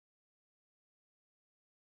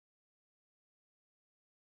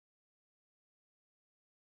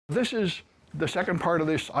This is the second part of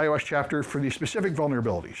this iOS chapter for the specific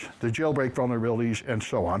vulnerabilities, the jailbreak vulnerabilities, and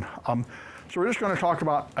so on. So we're just going to talk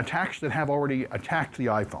about attacks that have already attacked the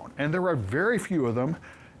iPhone. And there are very few of them,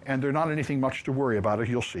 and they're not anything much to worry about, as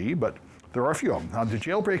you'll see, but there are a few of them. Now, the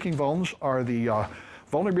jailbreaking vulns are the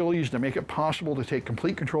vulnerabilities that make it possible to take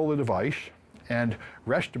complete control of the device and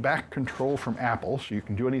wrest back control from Apple, so you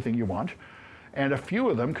can do anything you want. And a few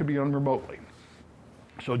of them could be done remotely.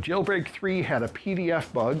 So jailbreak 3 had a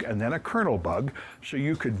PDF bug and then a kernel bug, so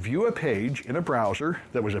you could view a page in a browser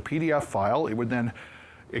that was a PDF file. It would then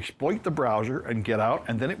exploit the browser and get out,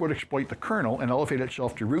 and then it would exploit the kernel and elevate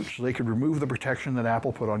itself to root so they could remove the protection that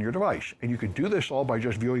Apple put on your device. And you could do this all by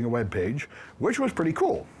just viewing a web page, which was pretty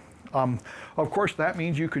cool. Of course, that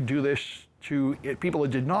means you could do this to people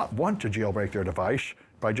that did not want to jailbreak their device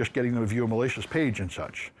by just getting them to view a malicious page and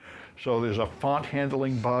such. So there's a font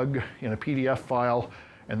handling bug in a PDF file,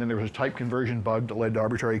 and then there was a type conversion bug that led to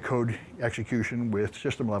arbitrary code execution with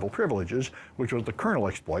system-level privileges, which was the kernel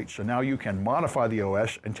exploit. So now you can modify the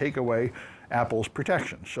OS and take away Apple's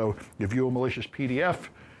protection. So you view a malicious PDF,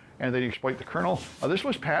 and then you exploit the kernel. This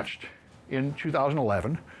was patched in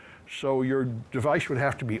 2011, so your device would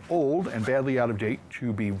have to be old and badly out of date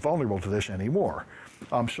to be vulnerable to this anymore.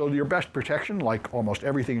 So your best protection, like almost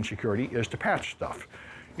everything in security, is to patch stuff.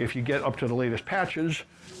 If you get up to the latest patches,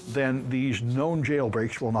 then these known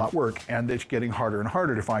jailbreaks will not work, and it's getting harder and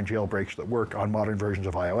harder to find jailbreaks that work on modern versions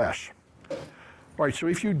of iOS. All right, so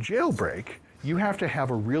if you jailbreak, you have to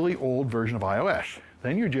have a really old version of iOS.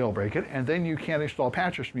 Then you jailbreak it, and then you can't install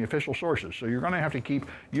patches from the official sources. So you're going to have to keep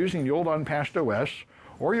using the old unpatched OS,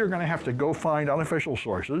 or you're going to have to go find unofficial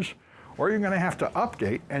sources, or you're going to have to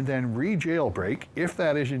update and then re-jailbreak if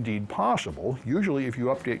that is indeed possible. Usually if you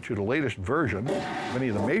update to the latest version, any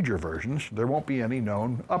of the major versions, there won't be any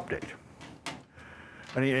known update,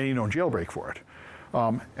 any known jailbreak for it.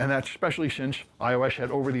 And that's especially since iOS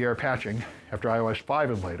had over-the-air patching after iOS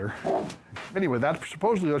 5 and later. Anyway, that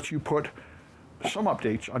supposedly lets you put some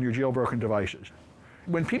updates on your jailbroken devices.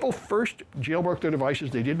 When people first jailbroke their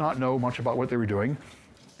devices, they did not know much about what they were doing,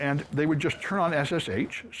 and they would just turn on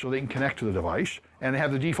SSH so they can connect to the device and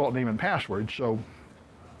have the default name and password. So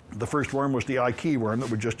the first worm was the iKey worm that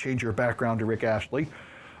would just change your background to Rick Astley,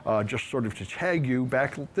 just sort of to tag you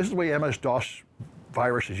back. This is the way MS-DOS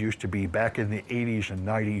viruses used to be back in the 80s and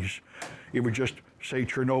 90s. It would just say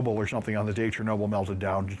Chernobyl or something on the day Chernobyl melted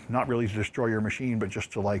down, not really to destroy your machine, but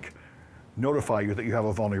just to like notify you that you have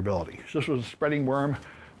a vulnerability. So this was a spreading worm.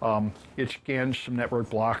 It scanned some network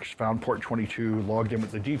blocks, found port 22, logged in with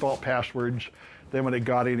the default passwords. Then when it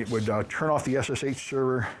got in, it would turn off the SSH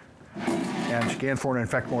server and scan for and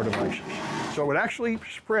infect more devices. So it would actually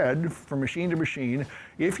spread from machine to machine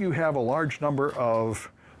if you have a large number of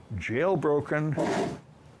jailbroken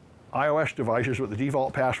iOS devices with the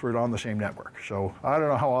default password on the same network. So I don't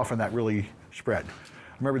know how often that really spread.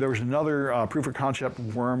 Remember, there was another proof of concept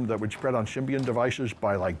worm that would spread on Symbian devices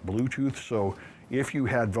by like Bluetooth. So if you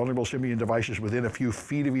had vulnerable Symbian devices within a few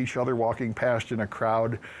feet of each other walking past in a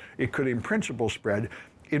crowd, it could in principle spread.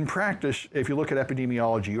 In practice, if you look at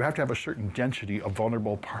epidemiology, you have to have a certain density of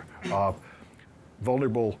vulnerable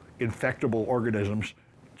infectable organisms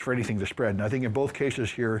for anything to spread. And I think in both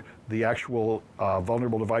cases here, the actual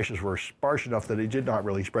vulnerable devices were sparse enough that it did not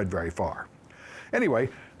really spread very far. Anyway,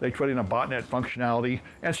 they put in a botnet functionality,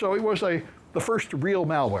 and so it was the first real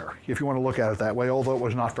malware, if you want to look at it that way, although it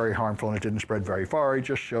was not very harmful and it didn't spread very far. It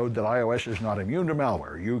just showed that iOS is not immune to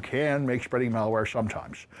malware. You can make spreading malware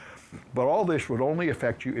sometimes. But all this would only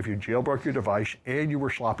affect you if you jailbroke your device and you were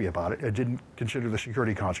sloppy about it and didn't consider the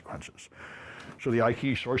security consequences. So the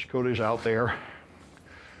iKey source code is out there,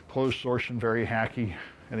 closed source and very hacky.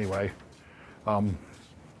 Anyway,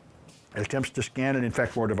 it attempts to scan and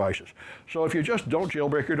infect more devices. So if you just don't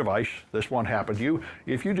jailbreak your device, this won't happen to you.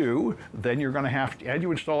 If you do, then you're going to have to, and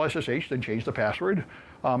you install SSH, then change the password.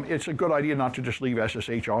 It's a good idea not to just leave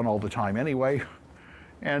SSH on all the time anyway.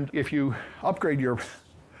 And if you upgrade to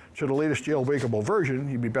the latest jailbreakable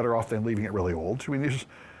version, you'd be better off than leaving it really old. So, I mean,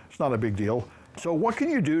 it's not a big deal. So what can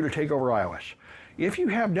you do to take over iOS? If you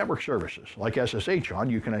have network services like SSH on,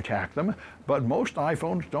 you can attack them, but most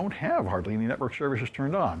iPhones don't have hardly any network services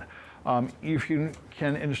turned on. If you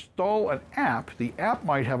can install an app, the app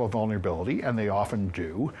might have a vulnerability, and they often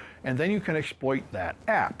do, and then you can exploit that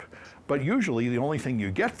app. But usually the only thing you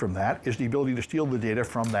get from that is the ability to steal the data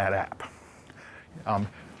from that app,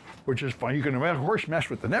 which is fine. You can, of course, mess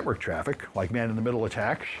with the network traffic, like man-in-the-middle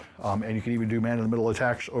attacks, and you can even do man-in-the-middle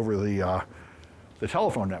attacks over the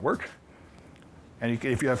telephone network. And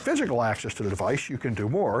if you have physical access to the device, you can do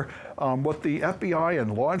more. What the FBI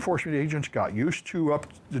and law enforcement agents got used to up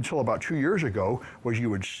until about 2 years ago was you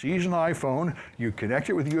would seize an iPhone, you connect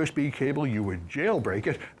it with a USB cable, you would jailbreak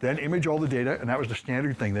it, then image all the data, and that was the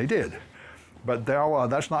standard thing they did. But now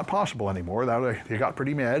that's not possible anymore. They got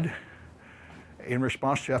pretty mad. In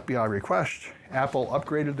response to FBI requests, Apple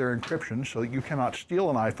upgraded their encryption so that you cannot steal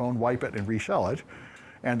an iPhone, wipe it, and resell it.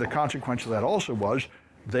 And the consequence of that also was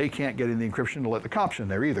they can't get in the encryption to let the cops in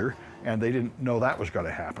there either, and they didn't know that was going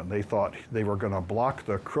to happen. They thought they were going to block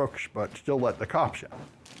the crooks but still let the cops in.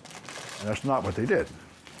 And that's not what they did.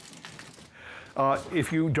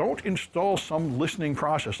 If you don't install some listening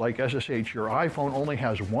process like SSH, your iPhone only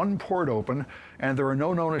has one port open, and there are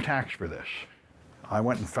no known attacks for this. I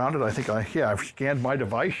went and found it. I've scanned my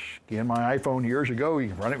device, scanned my iPhone years ago. You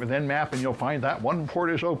can run it with Nmap, and you'll find that one port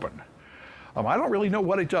is open. I don't really know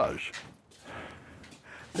what it does.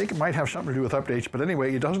 I think it might have something to do with updates, but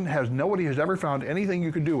anyway, nobody has ever found anything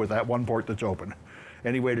you can do with that one port that's open,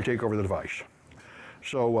 any way to take over the device.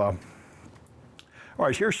 So, all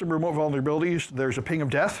right, here's some remote vulnerabilities. There's a ping of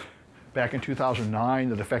death back in 2009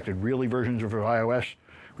 that affected really versions of iOS,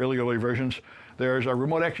 really early versions. There's a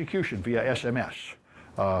remote execution via SMS.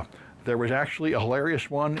 There was actually a hilarious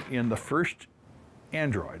one in the first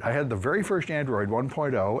Android. I had the very first Android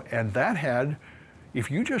 1.0, and that had, if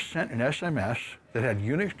you just sent an SMS that had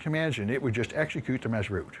Unix commands in it, it would just execute them as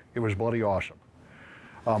root. It was bloody awesome.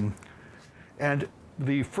 And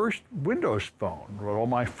the first Windows phone, what all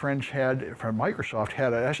my friends had from Microsoft,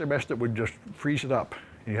 had an SMS that would just freeze it up.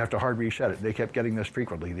 And you have to hard reset it. They kept getting this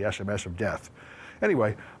frequently, the SMS of death.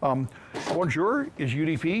 Anyway, Bonjour is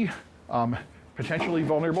UDP, potentially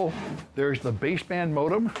vulnerable. There's the baseband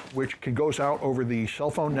modem, which goes out over the cell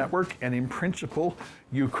phone network, and in principle,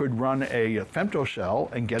 you could run a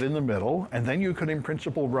femtocell and get in the middle, and then you could in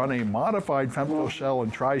principle run a modified femtocell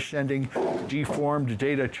and try sending deformed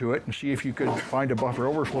data to it and see if you could find a buffer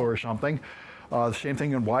overflow or something. The same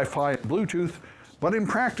thing in Wi-Fi and Bluetooth, but in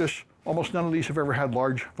practice, almost none of these have ever had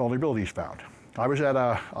large vulnerabilities found. I was at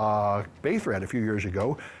a Bay Thread a few years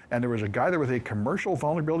ago, and there was a guy there with a commercial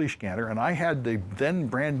vulnerability scanner, and I had the then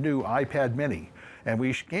brand new iPad mini, and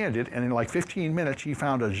we scanned it, and in like 15 minutes he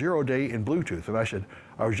found a 0-day in Bluetooth. And I said,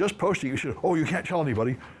 I was just posting. He said, oh, you can't tell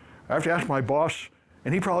anybody. I have to ask my boss,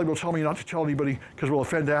 and he probably will tell me not to tell anybody because we'll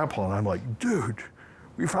offend Apple. And I'm like, dude,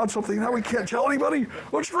 we found something now we can't tell anybody?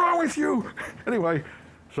 What's wrong with you? Anyway,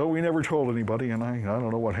 so we never told anybody, and I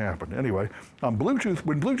don't know what happened. Anyway, Bluetooth,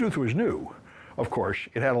 when Bluetooth was new, of course,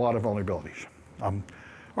 it had a lot of vulnerabilities. All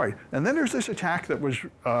right, and then there's this attack that was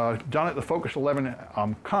done at the Focus 11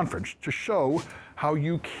 conference to show how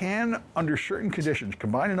you can, under certain conditions,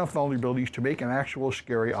 combine enough vulnerabilities to make an actual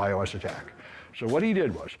scary iOS attack. So what he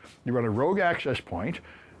did was, you run a rogue access point,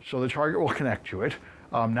 so the target will connect to it.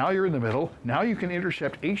 Now you're in the middle. Now you can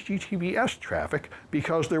intercept HTTPS traffic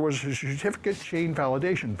because there was a certificate chain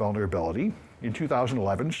validation vulnerability in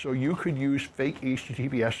 2011, so you could use fake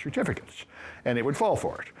HTTPS certificates, and it would fall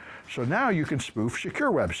for it. So now you can spoof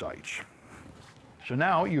secure websites. So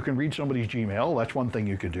now you can read somebody's Gmail, that's one thing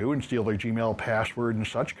you could do, and steal their Gmail password and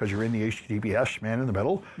such because you're in the HTTPS man in the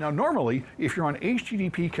middle. Now normally, if you're on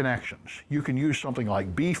HTTP connections, you can use something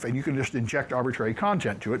like Beef and you can just inject arbitrary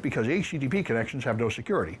content to it because HTTP connections have no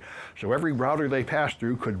security. So every router they pass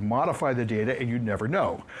through could modify the data and you'd never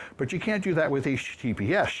know. But you can't do that with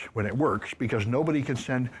HTTPS when it works because nobody can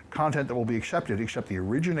send content that will be accepted except the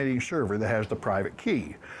originating server that has the private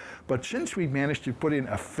key. But since we've managed to put in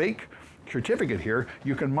a fake certificate here,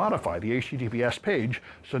 you can modify the HTTPS page.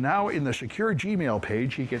 So now in the secure Gmail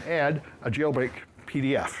page, he can add a jailbreak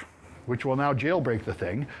PDF, which will now jailbreak the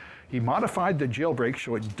thing. He modified the jailbreak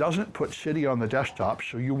so it doesn't put City on the desktop,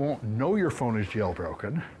 so you won't know your phone is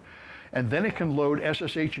jailbroken. And then it can load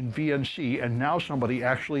SSH and VNC, and now somebody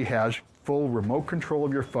actually has full remote control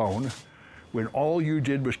of your phone when all you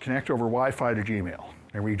did was connect over Wi-Fi to Gmail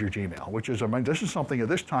and read your Gmail, which is, I mean, this is something at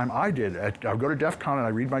this time I did. I go to DEF CON and I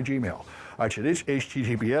read my Gmail. I said, it's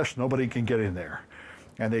HTTPS, nobody can get in there.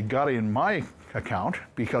 And they got in my account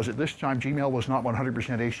because at this time Gmail was not 100%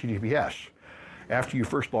 HTTPS. After you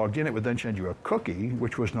first logged in, it would then send you a cookie,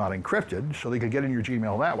 which was not encrypted, so they could get in your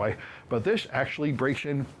Gmail that way. But this actually breaks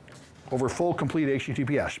in over full, complete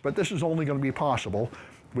HTTPS. But this is only going to be possible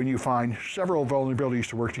when you find several vulnerabilities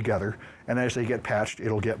to work together, and as they get patched,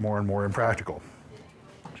 it'll get more and more impractical.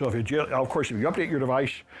 So if you, of course, if you update your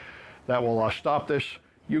device, that will stop this.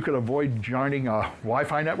 You could avoid joining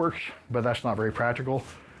Wi-Fi networks, but that's not very practical.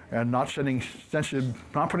 And not putting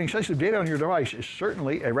sensitive data on your device is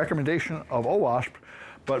certainly a recommendation of OWASP,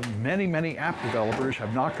 but many, many app developers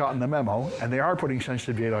have not gotten the memo, and they are putting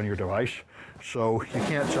sensitive data on your device, so you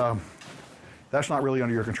can't, that's not really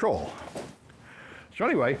under your control. So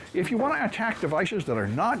anyway, if you want to attack devices that are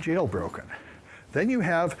not jailbroken, then you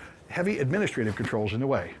have heavy administrative controls in the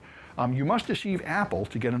way. You must deceive Apple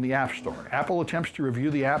to get in the App Store. Apple attempts to review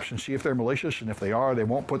the apps and see if they're malicious, and if they are, they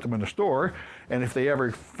won't put them in the store. And if they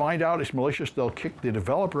ever find out it's malicious, they'll kick the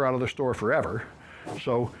developer out of the store forever.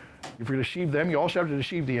 So if you deceive them, you also have to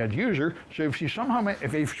deceive the end user. So if you somehow,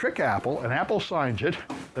 if they trick Apple and Apple signs it,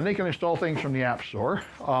 then they can install things from the App Store.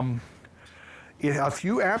 A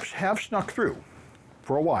few apps have snuck through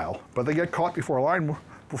for a while, but they get caught before long.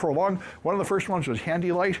 One of the first ones was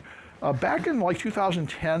Handy Light. Back in like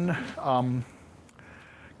 2010,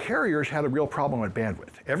 carriers had a real problem with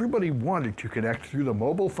bandwidth. Everybody wanted to connect through the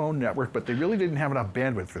mobile phone network, but they really didn't have enough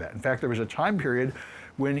bandwidth for that. In fact, there was a time period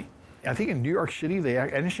when, I think in New York City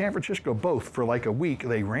and in San Francisco both, for like a week,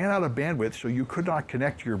 they ran out of bandwidth, so you could not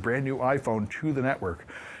connect your brand new iPhone to the network.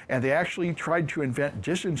 And they actually tried to invent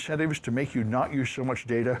disincentives to make you not use so much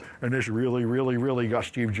data, and this really, really, really got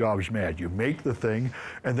Steve Jobs mad. You make the thing,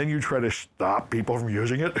 and then you try to stop people from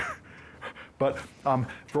using it. But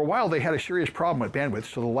for a while, they had a serious problem with bandwidth,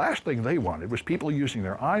 so the last thing they wanted was people using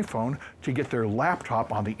their iPhone to get their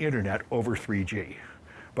laptop on the internet over 3G.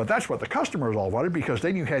 But that's what the customers all wanted, because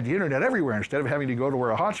then you had the internet everywhere instead of having to go to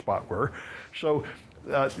where a hotspot were. So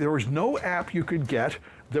there was no app you could get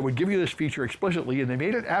that would give you this feature explicitly, and they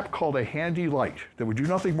made an app called a Handy Light that would do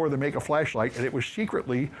nothing more than make a flashlight, and it was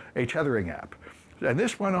secretly a tethering app. And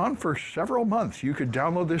this went on for several months. You could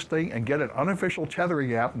download this thing and get an unofficial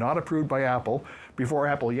tethering app not approved by Apple before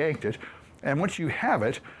Apple yanked it. And once you have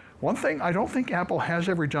it, one thing I don't think Apple has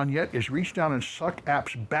ever done yet is reach down and suck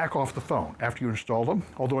apps back off the phone after you install them,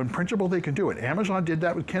 although in principle they can do it. Amazon did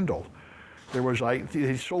that with Kindle. There was,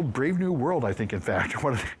 they sold Brave New World, I think, in fact,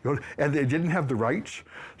 and they didn't have the rights.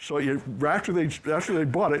 So after they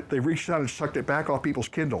bought it, they reached down and sucked it back off people's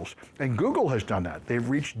Kindles. And Google has done that. They've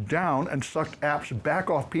reached down and sucked apps back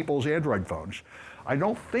off people's Android phones. I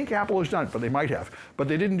don't think Apple has done it, but they might have. But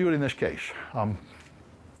they didn't do it in this case.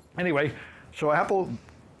 Anyway, so Apple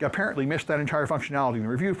apparently missed that entire functionality in the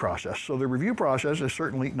review process. So the review process is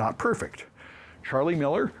certainly not perfect. Charlie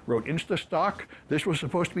Miller wrote InstaStock. This was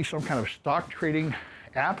supposed to be some kind of stock trading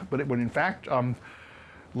app, but it would in fact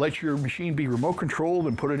let your machine be remote controlled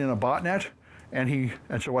and put it in a botnet. And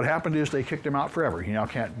so what happened is they kicked him out forever. He now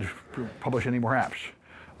can't publish any more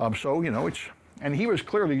apps. So, you know, and he was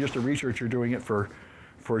clearly just a researcher doing it for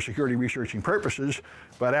security researching purposes,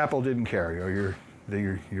 but Apple didn't care. You know,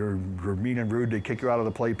 you're mean and rude, they kick you out of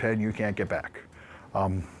the playpen, you can't get back.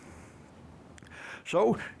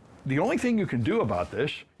 So the only thing you can do about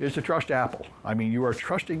this is to trust Apple. I mean, you are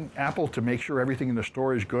trusting Apple to make sure everything in the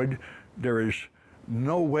store is good. There is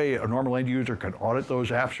no way a normal end user can audit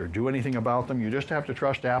those apps or do anything about them. You just have to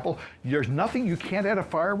trust Apple. There's nothing, you can't add a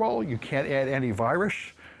firewall, you can't add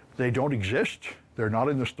antivirus. They don't exist. They're not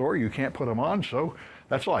in the store, you can't put them on, so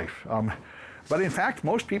that's life. But in fact,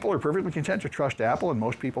 most people are perfectly content to trust Apple, and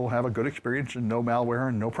most people have a good experience and no malware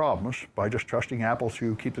and no problems by just trusting Apple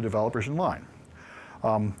to keep the developers in line.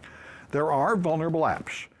 There are vulnerable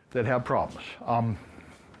apps that have problems.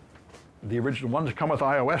 The original ones that come with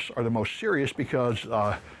iOS are the most serious because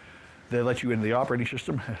they let you into the operating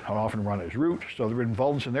system and often run as root, so there are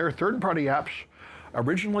vulns in there. Third-party apps,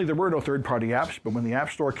 originally there were no third-party apps, but when the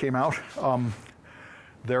App Store came out,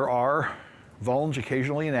 there are vulns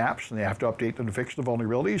occasionally in apps, and they have to update them to fix the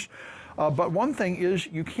vulnerabilities. But one thing is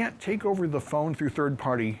you can't take over the phone through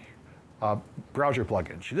third-party browser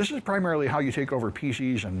plugins. This is primarily how you take over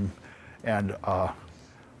PCs and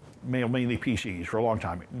mainly PCs for a long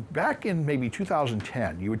time. Back in maybe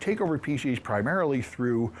 2010, you would take over PCs primarily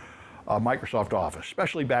through Microsoft Office,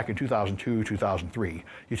 especially back in 2002, 2003.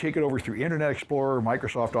 You take it over through Internet Explorer,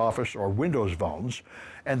 Microsoft Office, or Windows phones,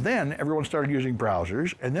 and then everyone started using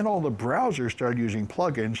browsers, and then all the browsers started using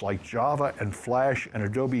plugins like Java and Flash and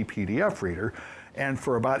Adobe PDF Reader, and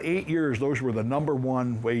for about 8 years, those were the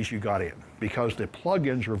 #1 ways you got in, because the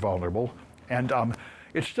plugins were vulnerable, and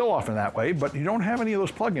it's still often that way, but you don't have any of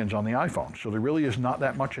those plugins on the iPhone, so there really is not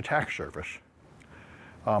that much attack surface.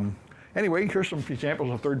 Anyway, here's some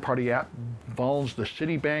examples of third-party app vulns. The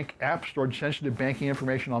Citibank app stored sensitive banking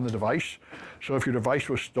information on the device, so if your device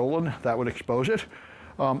was stolen, that would expose it.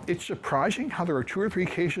 It's surprising how there are 2 or 3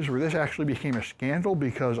 cases where this actually became a scandal,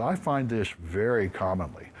 because I find this very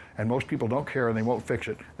commonly, and most people don't care and they won't fix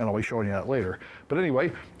it, and I'll be showing you that later. But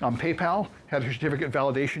anyway, PayPal had a certificate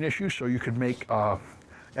validation issue, so you could make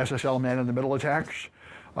SSL man-in-the-middle attacks.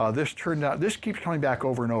 This keeps coming back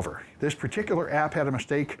over and over. This particular app had a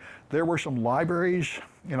mistake. There were some libraries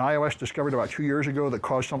in iOS discovered about 2 years ago that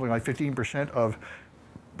caused something like 15% of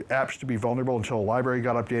apps to be vulnerable until a library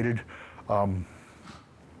got updated. There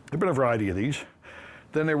have been a variety of these.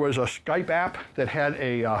 Then there was a Skype app that had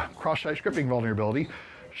a cross-site scripting vulnerability,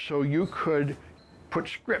 so you could put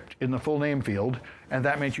script in the full name field, and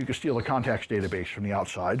that meant you could steal the contacts database from the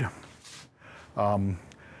outside.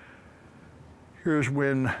 Here's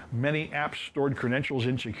when many apps stored credentials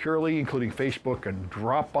insecurely, including Facebook and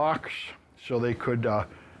Dropbox, so they could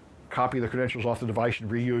copy the credentials off the device and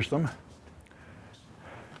reuse them.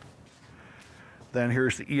 Then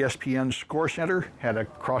here's the ESPN Score Center, had a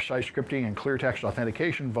cross-site scripting and clear text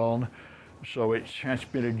authentication vuln, so it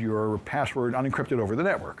transmitted your password unencrypted over the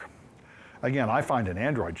network. Again, I find in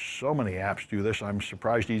Android so many apps do this, I'm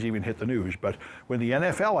surprised these even hit the news. But when the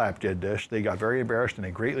NFL app did this, they got very embarrassed and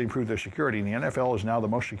they greatly improved their security. And the NFL is now the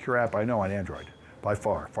most secure app I know on Android, by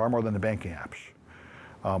far more than the banking apps.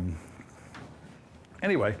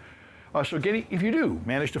 Anyway, so if you do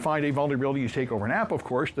manage to find a vulnerability you take over an app, of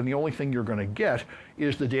course, then the only thing you're going to get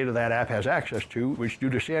is the data that app has access to, which due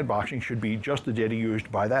to sandboxing should be just the data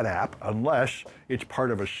used by that app, unless it's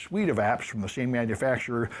part of a suite of apps from the same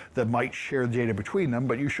manufacturer that might share the data between them,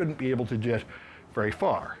 but you shouldn't be able to get very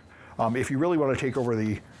far. If you really want to take over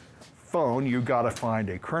the phone, you've got to find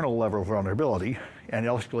a kernel level vulnerability and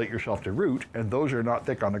escalate yourself to root, and those are not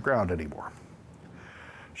thick on the ground anymore.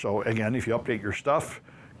 So again, if you update your stuff,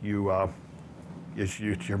 it's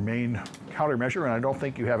your main countermeasure, and I don't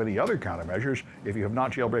think you have any other countermeasures. If you have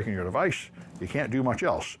not jailbroken your device, you can't do much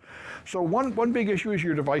else. So one big issue is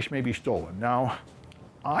your device may be stolen. Now,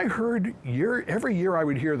 I heard every year I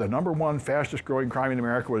would hear the #1 fastest growing crime in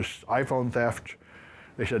America was iPhone theft.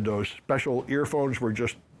 They said those special earphones were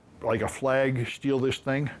just like a flag, steal this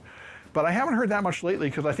thing. But I haven't heard that much lately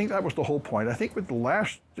because I think that was the whole point. I think in the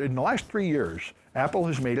last 3 years, Apple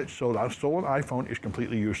has made it so that a stolen iPhone is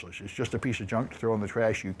completely useless. It's just a piece of junk to throw in the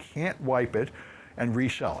trash. You can't wipe it and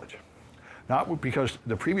resell it. Not because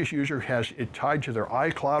the previous user has it tied to their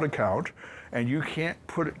iCloud account, and you can't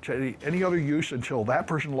put it to any other use until that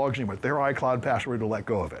person logs in with their iCloud password to let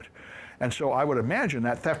go of it. And so I would imagine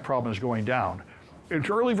that theft problem is going down. In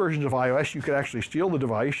early versions of iOS, you could actually steal the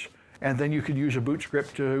device, and then you could use a boot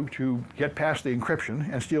script to get past the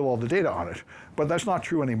encryption and steal all the data on it. But that's not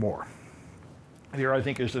true anymore. Here, I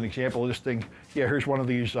think, is an example of this thing. Yeah, here's one of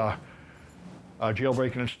these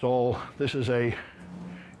jailbreak and install. This is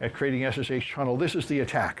at creating SSH tunnel. This is the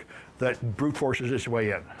attack that brute forces its way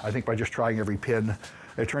in. I think by just trying every pin.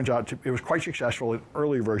 It turns out it was quite successful in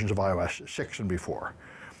early versions of iOS 6 and before.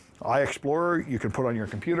 iExplorer, you can put on your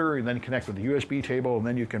computer and then connect with the USB table, and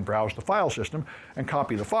then you can browse the file system and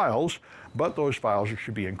copy the files, but those files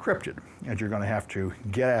should be encrypted, and you're going to have to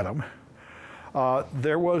get at them.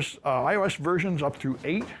 There was iOS versions up through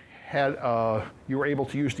 8 had you were able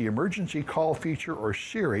to use the emergency call feature or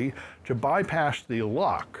Siri to bypass the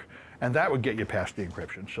lock, and that would get you past the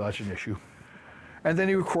encryption, so that's an issue. And then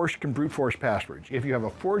you, of course, can brute force passwords. If you have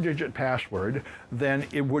a 4-digit password, then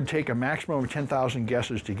it would take a maximum of 10,000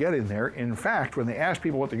 guesses to get in there. In fact, when they ask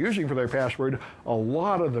people what they're using for their password, a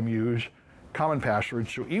lot of them use common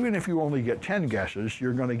passwords. So even if you only get 10 guesses,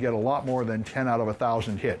 you're going to get a lot more than 10 out of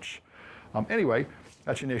 1,000 hits. Anyway,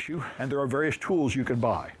 that's an issue. And there are various tools you can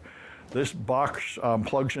buy. This box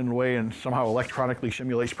plugs in away and somehow electronically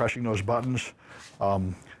simulates pressing those buttons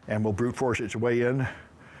and will brute force its way in.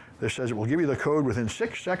 This says it will give you the code within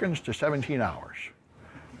 6 seconds to 17 hours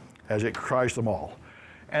as it tries them all.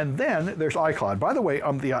 And then there's iCloud. By the way,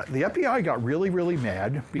 the FBI got really, really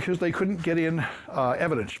mad because they couldn't get in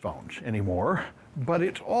evidence phones anymore. But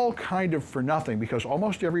it's all kind of for nothing because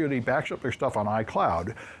almost everybody backs up their stuff on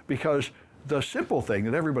iCloud, because the simple thing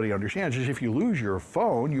that everybody understands is if you lose your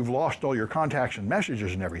phone, you've lost all your contacts and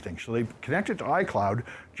messages and everything. So they connect it to iCloud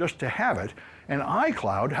just to have it. And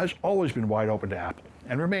iCloud has always been wide open to Apple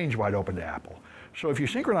and remains wide open to Apple. So if you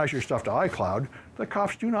synchronize your stuff to iCloud, the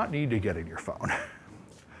cops do not need to get in your phone.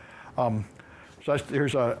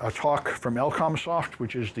 Here's a talk from Elcomsoft,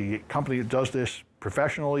 which is the company that does this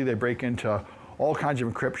professionally. They break into all kinds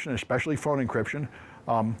of encryption, especially phone encryption.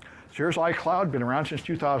 So here's iCloud, been around since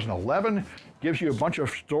 2011, gives you a bunch of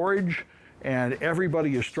storage, and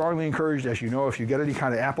everybody is strongly encouraged, as you know, if you get any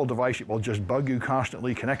kind of Apple device, it will just bug you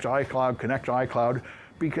constantly, connect to iCloud, connect to iCloud.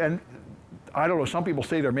 Because, I don't know, some people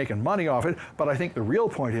say they're making money off it, but I think the real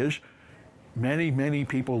point is many, many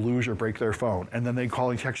people lose or break their phone, and then they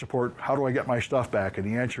call tech support, how do I get my stuff back? And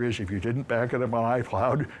the answer is, if you didn't back it up on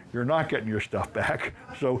iCloud, you're not getting your stuff back.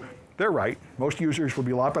 So they're right. Most users would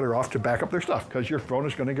be a lot better off to back up their stuff because your phone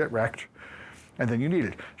is going to get wrecked. and then you need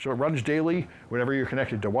it. So it runs daily. Whenever you're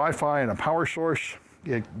connected to Wi-Fi and a power source,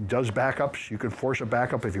 it does backups. You can force a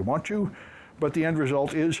backup if you want to, but the end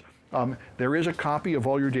result is there is a copy of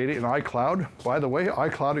all your data in iCloud. By the way,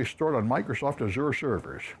 iCloud is stored on Microsoft Azure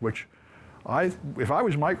servers, which if I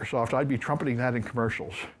was Microsoft, I'd be trumpeting that in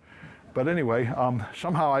commercials. But anyway,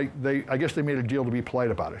 somehow I guess they made a deal to be polite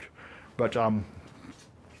about it. But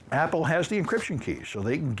Apple has the encryption keys, so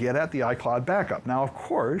they can get at the iCloud backup. Now, of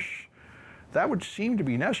course, that would seem to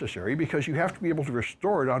be necessary because you have to be able to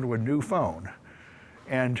restore it onto a new phone.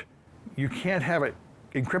 And you can't have it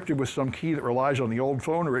encrypted with some key that relies on the old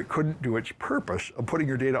phone, or it couldn't do its purpose of putting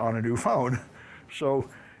your data on a new phone. So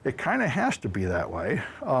it kind of has to be that way.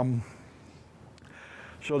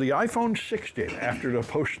 So the iPhone 6 data, after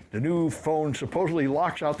the new phone supposedly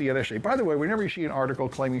locks out the NSA. By the way, whenever you see an article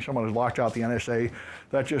claiming someone has locked out the NSA,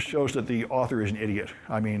 that just shows that the author is an idiot.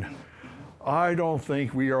 I mean, I don't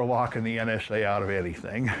think we are locking the NSA out of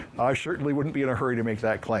anything. I certainly wouldn't be in a hurry to make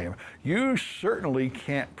that claim. You certainly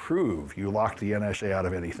can't prove you locked the NSA out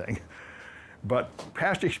of anything. But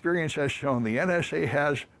past experience has shown the NSA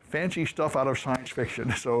has fancy stuff out of science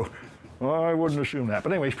fiction, so I wouldn't assume that.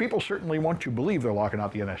 But anyways, people certainly want to believe they're locking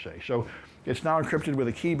out the NSA. So it's now encrypted with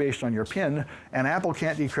a key based on your PIN, and Apple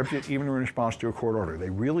can't decrypt it even in response to a court order. They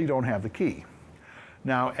really don't have the key.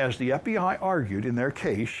 Now, as the FBI argued in their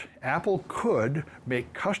case, Apple could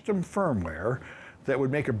make custom firmware that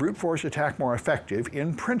would make a brute force attack more effective.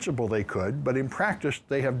 In principle, they could, but in practice,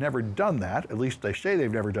 they have never done that. At least they say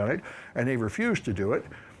they've never done it, and they've refused to do it,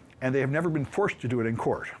 and they have never been forced to do it in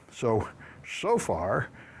court. So far,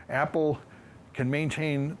 Apple can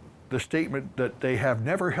maintain the statement that they have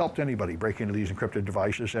never helped anybody break into these encrypted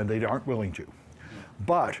devices, and they aren't willing to.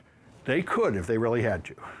 But they could if they really had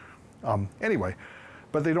to. Anyway,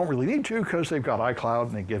 but they don't really need to because they've got iCloud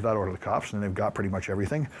and they give that over to the cops and they've got pretty much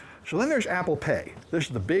everything. So then there's Apple Pay. This is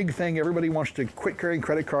the big thing. Everybody wants to quit carrying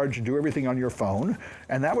credit cards and do everything on your phone,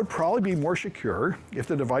 and that would probably be more secure if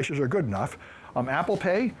the devices are good enough. Apple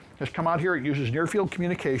Pay has come out here. It uses near-field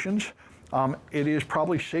communications. It is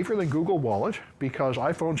probably safer than Google Wallet because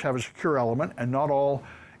iPhones have a secure element and not all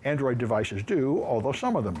Android devices do, although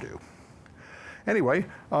some of them do. Anyway,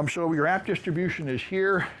 so your app distribution is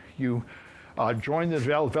here. You join the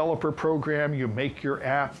developer program, you make your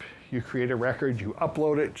app, you create a record, you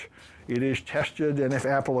upload it, it is tested, and if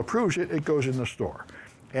Apple approves it, it goes in the store.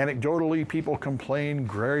 Anecdotally, people complain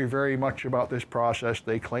very, very much about this process.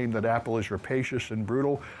 They claim that Apple is rapacious and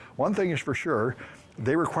brutal. One thing is for sure,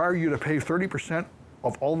 they require you to pay 30%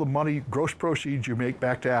 of all the money, gross proceeds you make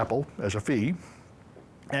back to Apple as a fee.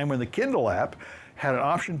 And when the Kindle app had an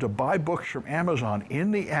option to buy books from Amazon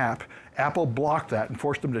in the app, Apple blocked that and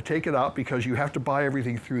forced them to take it out because you have to buy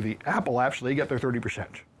everything through the Apple app, so they get their 30%.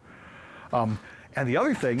 And the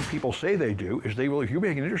other thing people say they do is they will, if you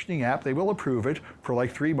make an interesting app, they will approve it for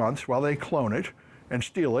like 3 months while they clone it and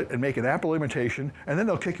steal it and make an Apple imitation, and then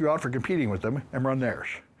they'll kick you out for competing with them and run theirs.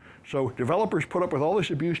 So developers put up with all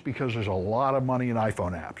this abuse because there's a lot of money in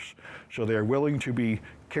iPhone apps. So they're willing to be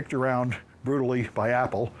kicked around brutally by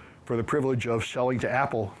Apple for the privilege of selling to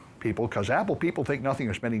Apple people, because Apple people think nothing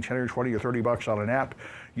of spending 10 or 20 or 30 bucks on an app.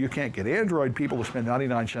 You can't get Android people to spend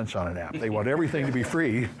 99 cents on an app. They want everything to be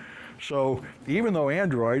free. So even though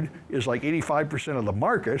Android is like 85% of the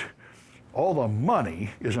market, all the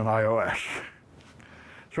money is in iOS.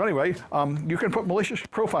 So anyway, you can put malicious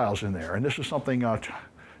profiles in there, and this is something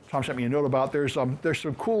Tom sent me a note about. There's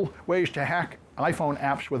some cool ways to hack iPhone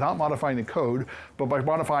apps without modifying the code, but by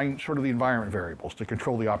modifying sort of the environment variables to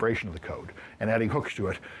control the operation of the code and adding hooks to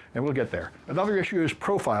it, and we'll get there. Another issue is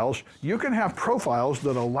profiles. You can have profiles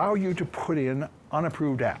that allow you to put in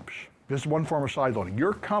unapproved apps. This is one form of sideloading.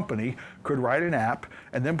 Your company could write an app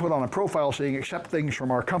and then put on a profile saying, accept things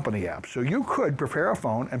from our company app. So you could prepare a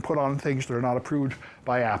phone and put on things that are not approved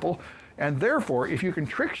by Apple. And therefore, if you can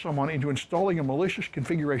trick someone into installing a malicious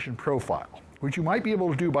configuration profile, which you might be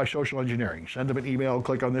able to do by social engineering, send them an email,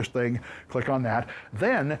 click on this thing, click on that,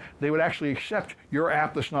 then they would actually accept your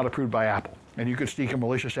app that's not approved by Apple. And you could sneak a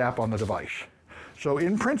malicious app on the device. So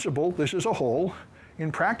in principle, this is a hole.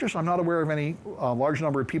 In practice, I'm not aware of any large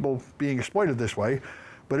number of people being exploited this way,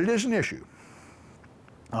 but it is an issue.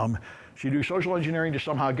 So you do social engineering to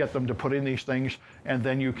somehow get them to put in these things, and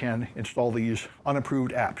then you can install these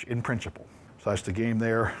unapproved apps in principle. So that's the game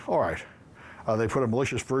there. All right. They put a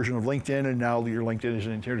malicious version of LinkedIn, and now your LinkedIn is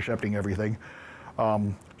intercepting everything.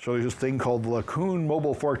 So there's this thing called the Lacoon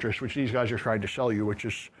Mobile Fortress, which these guys are trying to sell you, which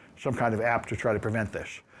is some kind of app to try to prevent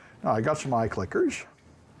this. Now, I got some iClickers.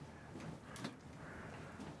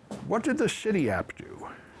 What did the City app do?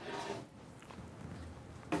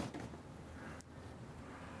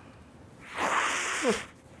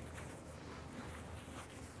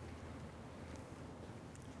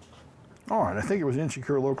 All right, I think it was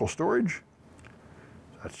insecure local storage.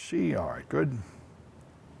 Let's see, all right, good.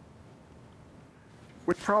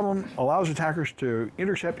 Which problem allows attackers to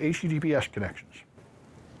intercept HTTPS connections?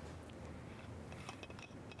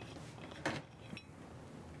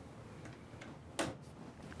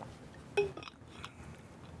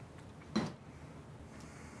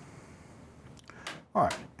 All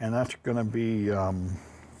right, and that's going to be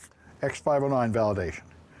X509 validation.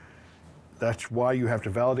 That's why you have to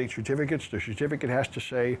validate certificates. The certificate has to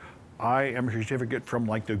say, I am a certificate from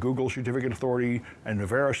like the Google Certificate Authority and the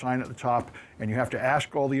VeriSign at the top, and you have to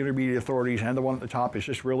ask all the intermediate authorities and the one at the top, is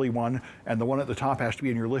this really one? And the one at the top has to be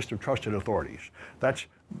in your list of trusted authorities. That's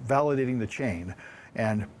validating the chain.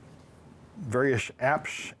 And various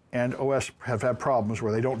apps and OS have had problems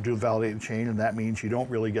where they don't do validate the chain, and that means you don't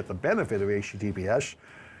really get the benefit of HTTPS.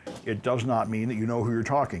 It does not mean that you know who you're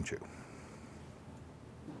talking to.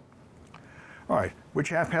 All right,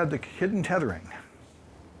 which app had the hidden tethering?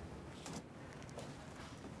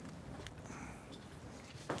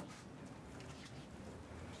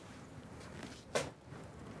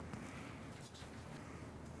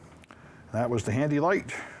 That was the handy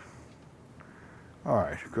light. All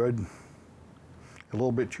right, good. A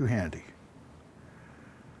little bit too handy.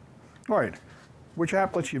 All right, which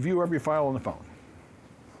app lets you view every file on the phone?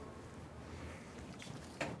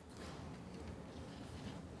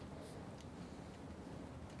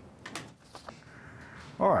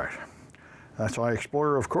 All right, that's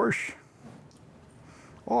iExplorer, of course.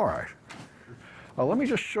 All right, let me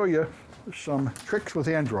just show you some tricks with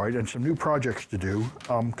Android and some new projects to do,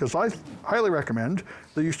 because I highly recommend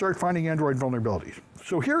that you start finding Android vulnerabilities.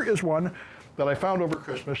 So here is one that I found over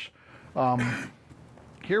Christmas.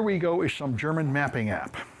 Here we go is some German mapping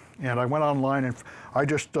app. And I went online and I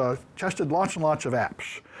just tested lots and lots of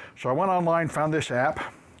apps. So I went online, found this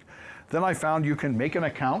app. Then I found you can make an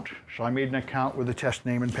account. So I made an account with a test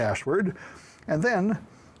name and password. And then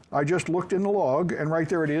I just looked in the log, and right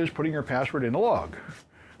there it is, putting your password in the log,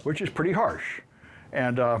 which is pretty harsh.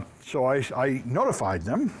 And so I notified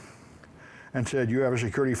them and said, you have a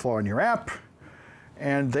security flaw in your app.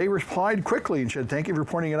 And they replied quickly and said, thank you for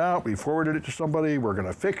pointing it out. We forwarded it to somebody. We're going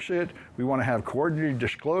to fix it. We want to have coordinated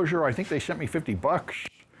disclosure. I think they sent me $50.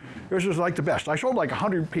 This was like the best. I sold like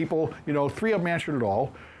 100 people, 3 of them answered it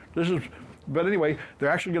all. But anyway, they're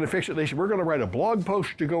actually going to fix it. They said, we're going to write a blog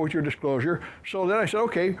post to go with your disclosure. So then I said,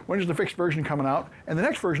 okay, when is the fixed version coming out? And the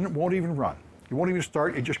next version won't even run. It won't even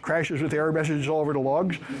start. It just crashes with error messages all over the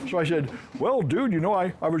logs. So I said, well, dude,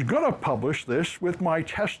 I was going to publish this with my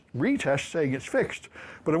retest saying it's fixed,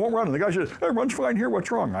 but it won't run. And the guy said, it runs fine here. What's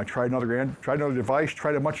wrong? I tried another device,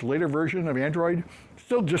 tried a much later version of Android.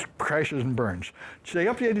 Still just crashes and burns. So they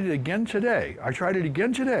updated it again today. I tried it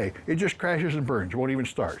again today. It just crashes and burns. It won't even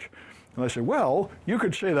start. And I said, well, you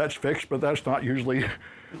could say that's fixed, but that's not usually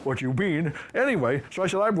what you mean. Anyway, so I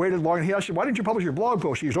said, I've waited long. I said, why didn't you publish your blog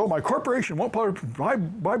post? He said, oh, my corporation won't publish my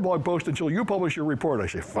blog post until you publish your report. I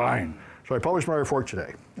said, fine. So I published my report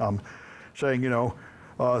today, saying,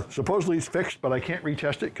 supposedly it's fixed, but I can't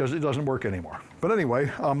retest it because it doesn't work anymore. But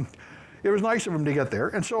anyway, it was nice of him to get there.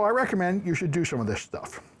 And so I recommend you should do some of this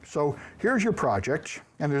stuff. So here's your project,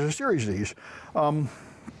 and there's a series of these.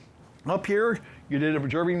 Up here, you did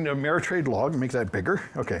observing the Ameritrade log, make that bigger.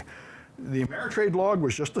 Okay. The Ameritrade log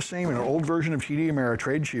was just the same in an old version of TD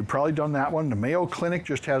Ameritrade. So you've probably done that one. The Mayo Clinic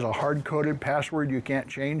just has a hard-coded password you can't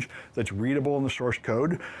change that's readable in the source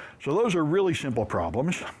code. So those are really simple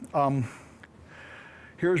problems.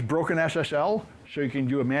 Here's broken SSL, so you can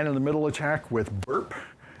do a man-in-the-middle attack with burp.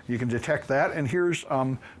 You can detect that. And here's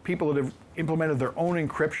people that have implemented their own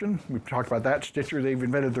encryption. We've talked about that. Stitcher, they've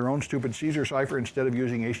invented their own stupid Caesar cipher instead of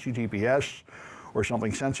using HTTPS or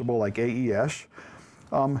something sensible like AES.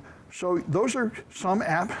 So those are some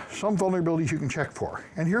vulnerabilities you can check for.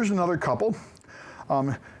 And here's another couple.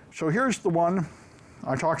 So here's the one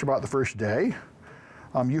I talked about the first day.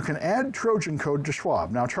 You can add Trojan code to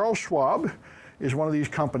Schwab. Now, Charles Schwab is one of these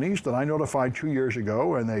companies that I notified 2 years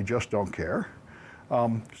ago, and they just don't care.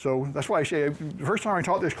 So that's why I say, the first time I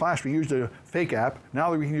taught this class, we used a fake app.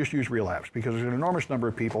 Now we can just use real apps, because there's an enormous number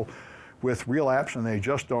of people with real apps, and they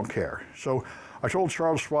just don't care. So I told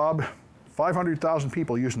Charles Schwab, 500,000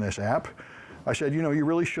 people using this app. I said, you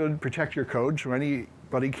really should protect your code so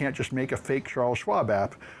anybody can't just make a fake Charles Schwab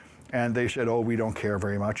app. And they said, oh, we don't care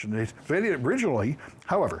very much. And they did it originally.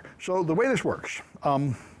 However, so the way this works,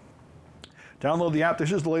 download the app.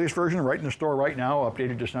 This is the latest version right in the store right now,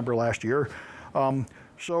 updated December last year.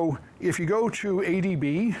 So if you go to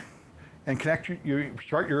ADB and you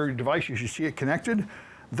start your device, you should see it connected.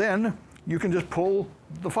 Then you can just pull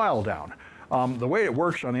the file down. The way it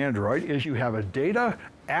works on Android is you have a data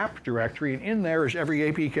app directory, and in there is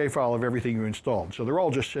every APK file of everything you installed. So they're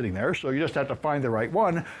all just sitting there, so you just have to find the right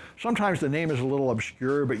one. Sometimes the name is a little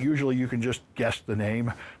obscure, but usually you can just guess the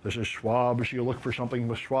name. This is Schwab, so you look for something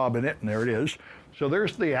with Schwab in it, and there it is. So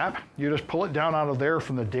there's the app. You just pull it down out of there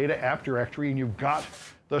from the data app directory, and you've got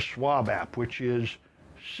the Schwab app, which is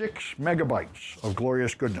 6 megabytes of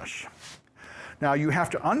glorious goodness. Now you have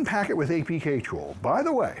to unpack it with APK Tool. By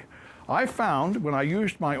the way, I found when I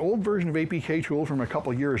used my old version of APK Tool from a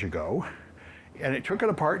couple years ago, and it took it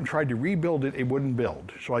apart and tried to rebuild it, it wouldn't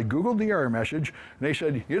build. So I Googled the error message, and they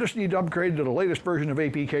said, you just need to upgrade to the latest version of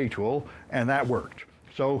APK Tool, and that worked.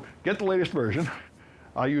 So get the latest version.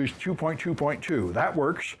 I used 2.2.2. That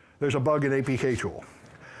works. There's a bug in APK Tool.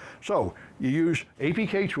 So you use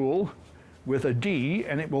APK Tool with a D,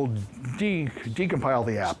 and it will decompile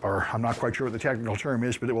the app, or I'm not quite sure what the technical term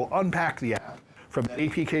is, but it will unpack the app from that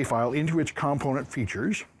APK file into its component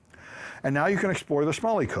features. And now you can explore the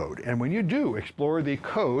Smalley code. And when you do explore the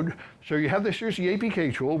code, so you have this, here's the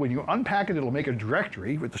APK tool. When you unpack it, it'll make a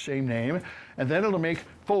directory with the same name, and then it'll make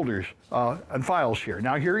folders and files here.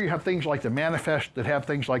 Now here you have things like the manifest that have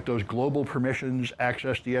things like those global permissions,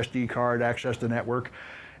 access the SD card, access the network.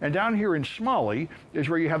 And down here in Smalley is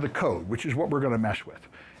where you have the code, which is what we're going to mess with.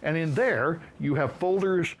 And in there, you have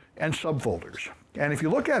folders and subfolders. And if you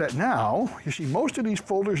look at it now, you see most of these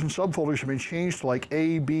folders and subfolders have been changed to like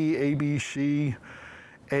A, B, ABC,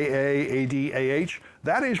 AA, AD, AH.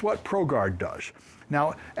 That is what ProGuard does.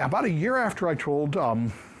 Now, about a year after I told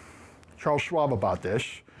Charles Schwab about this,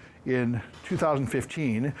 in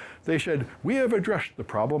 2015, they said, we have addressed the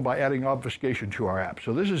problem by adding obfuscation to our app.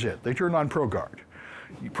 So this is it. They turned on ProGuard.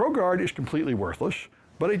 ProGuard is completely worthless,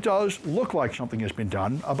 but it does look like something has been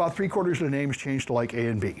done. About 3/4 of the names changed to like A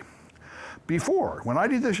and B. Before, when I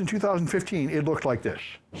did this in 2015, it looked like this.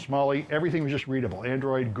 Smalley, everything was just readable.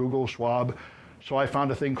 Android, Google, Schwab. So I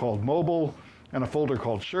found a thing called mobile, and a folder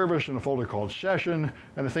called service, and a folder called session,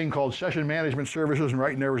 and a thing called session management services, and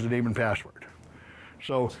right in there was the name and password.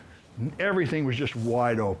 So everything was just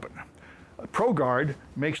wide open. ProGuard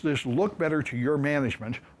makes this look better to your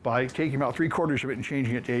management by taking about 3/4 of it and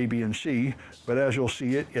changing it to A, B, and C, but as you'll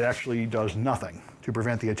see, it actually does nothing to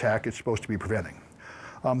prevent the attack it's supposed to be preventing.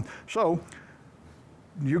 So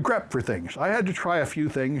you grep for things. I had to try a few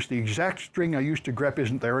things. The exact string I used to grep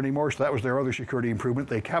isn't there anymore, so that was their other security improvement.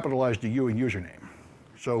 They capitalized the U in username,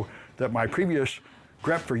 so that my previous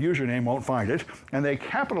grep for username won't find it, and they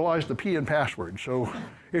capitalized the P in password. So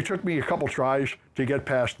it took me a couple tries to get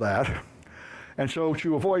past that. And so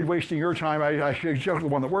to avoid wasting your time, I chose the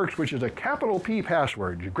one that works, which is a capital P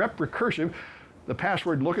password. You grep recursive, the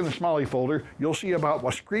password, look in the Smalley folder, you'll see about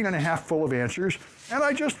a screen and a half full of answers. And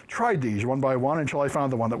I just tried these one by one until I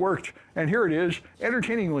found the one that worked. And here it is.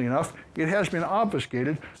 Entertainingly enough, it has been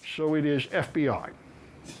obfuscated, so it is FBI.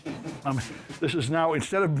 This is now,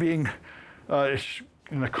 instead of being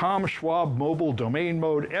in the COM Schwab mobile domain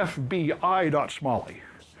mode, FBI.Smalley.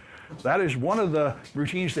 That is one of the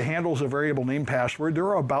routines that handles a variable name password. There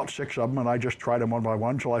are about 6 of them, and I just tried them one by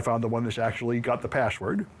one until I found the one that's actually got the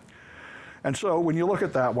password. And so when you look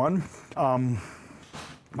at that one,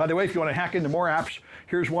 by the way, if you want to hack into more apps,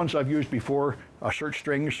 here's ones I've used before, search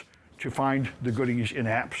strings to find the goodies in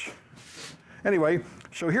apps. Anyway,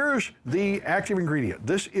 so here's the active ingredient.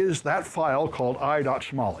 This is that file called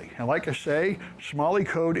i.smalley. And like I say, Smalley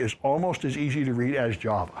code is almost as easy to read as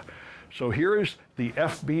Java. So here is the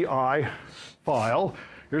FBI file.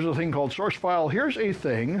 Here's a thing called source file. Here's a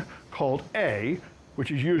thing called A,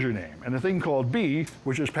 which is username, and a thing called B,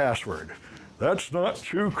 which is password. That's not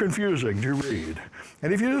too confusing to read.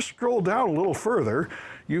 And if you just scroll down a little further,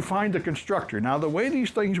 you find the constructor. Now, the way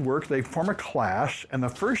these things work, they form a class, and the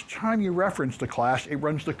first time you reference the class, it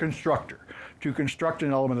runs the constructor to construct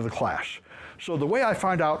an element of the class. So the way I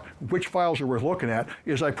find out which files are worth looking at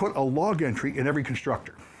is I put a log entry in every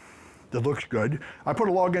constructor. That looks good. I put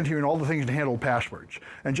a log entry in all the things to handle passwords,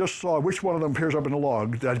 and just saw which one of them appears up in the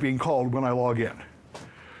log that's being called when I log in.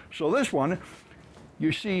 So this one,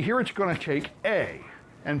 you see here it's going to take A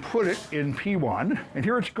and put it in P1, and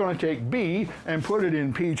here it's going to take B and put it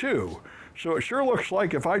in P2. So it sure looks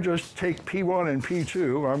like if I just take P1 and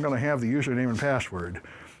P2, I'm going to have the username and password,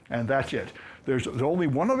 and that's it. There's only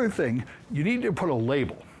one other thing. You need to put a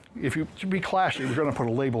label. To be classy, we're going to put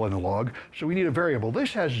a label in the log, so we need a variable.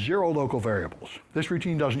 This has 0 local variables. This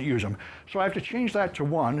routine doesn't use them, so I have to change that to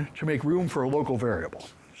 1 to make room for a local variable.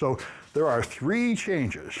 So there are 3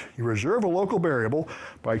 changes. You reserve a local variable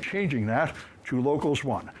by changing that to locals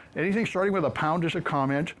 1. Anything starting with a pound is a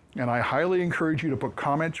comment, and I highly encourage you to put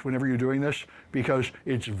comments whenever you're doing this, because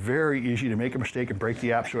it's very easy to make a mistake and break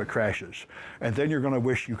the app so it crashes. And then you're going to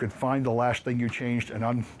wish you could find the last thing you changed and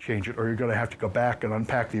unchange it, or you're going to have to go back and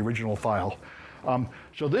unpack the original file.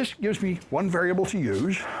 So this gives me one variable to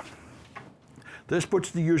use. This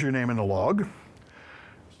puts the username in the log.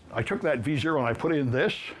 I took that V0 and I put in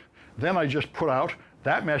this. Then I just put out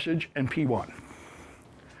that message and P1.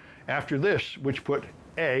 After this, which put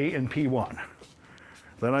A in P1.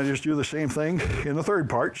 Then I just do the same thing in the third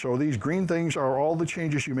part. So these green things are all the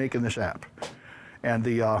changes you make in this app. And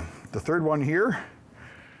the third one here,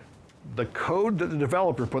 the code that the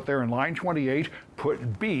developer put there in line 28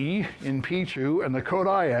 put B in P2, and the code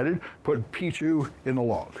I added put P2 in the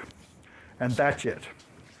log. And that's it.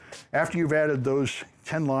 After you've added those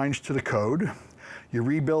 10 lines to the code, you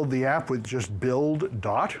rebuild the app with just build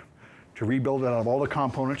dot to rebuild it out of all the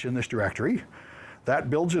components in this directory.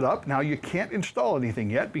 That builds it up. Now you can't install anything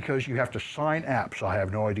yet because you have to sign apps. I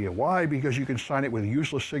have no idea why, because you can sign it with a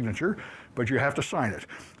useless signature, but you have to sign it.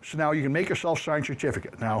 So now you can make a self-signed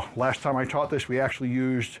certificate. Now, last time I taught this, we actually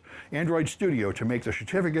used Android Studio to make the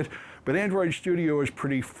certificate, but Android Studio is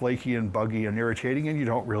pretty flaky and buggy and irritating, and you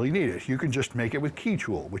don't really need it. You can just make it with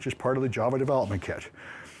KeyTool, which is part of the Java development kit.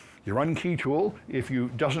 You run KeyTool. If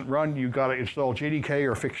it doesn't run, you've got to install JDK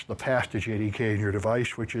or fix the path to JDK in your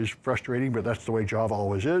device, which is frustrating, but that's the way Java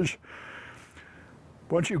always is.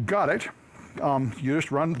 Once you've got it, you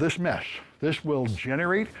just run this mess. This will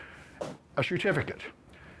generate a certificate.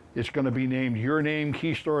 It's going to be named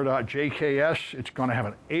yourname_keystore.jks. It's going to have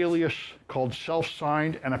an alias called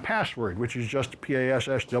self-signed and a password, which is just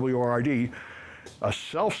PASSWORD. A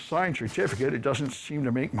self-signed certificate, it doesn't seem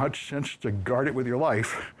to make much sense to guard it with your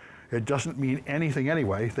life. It doesn't mean anything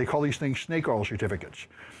anyway. They call these things snake oil certificates.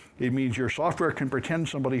 It means your software can pretend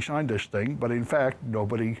somebody signed this thing, but in fact,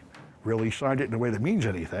 nobody really signed it in a way that means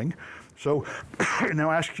anything. So it now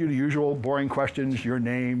asks you the usual boring questions, your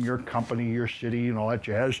name, your company, your city, and all that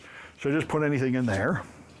jazz. So just put anything in there.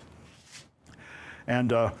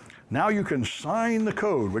 And now you can sign the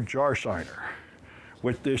code with Jar Signer.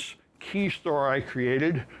 With this key store I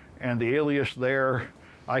created and the alias there,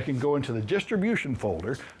 I can go into the distribution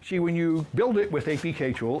folder. See, when you build it with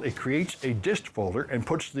APK tool, it creates a dist folder and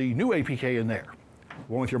puts the new APK in there,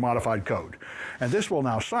 one with your modified code. And this will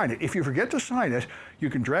now sign it. If you forget to sign it, you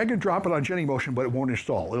can drag and drop it on Genymotion, but it won't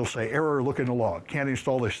install. It'll say error, look in the log. Can't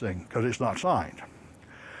install this thing because it's not signed.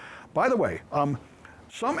 By the way,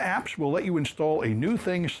 some apps will let you install a new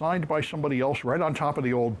thing signed by somebody else right on top of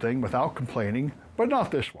the old thing without complaining, but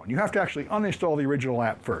not this one. You have to actually uninstall the original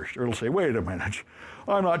app first, or it'll say, wait a minute,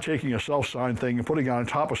 I'm not taking a self-signed thing and putting it on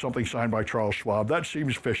top of something signed by Charles Schwab. That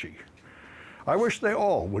seems fishy. I wish they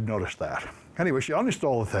all would notice that. Anyway, so you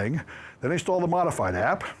uninstall the thing, then install the modified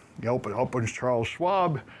app. You opens Charles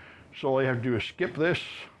Schwab, so all you have to do is skip this,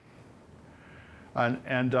 and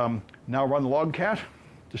now run the logcat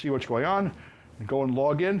to see what's going on. Go and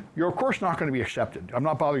log in. You're of course not going to be accepted. I'm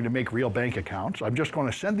not bothering to make real bank accounts. I'm just going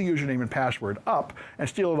to send the username and password up and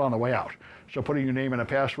steal it on the way out. So putting your name and a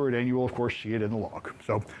password, and you will of course see it in the log.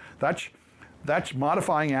 So that's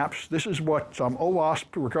modifying apps. This is what OWASP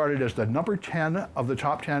regarded as the number 10 of the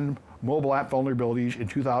top 10 mobile app vulnerabilities in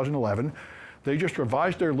 2011. They just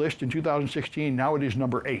revised their list in 2016. Now it is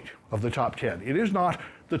number 8 of the top 10. It is not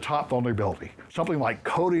the top vulnerability. Something like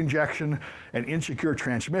code injection and insecure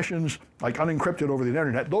transmissions, like unencrypted over the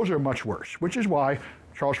internet, those are much worse, which is why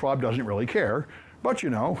Charles Schwab doesn't really care. But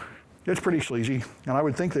you know, it's pretty sleazy, and I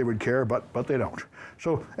would think they would care, but they don't.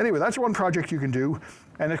 So anyway, that's one project you can do,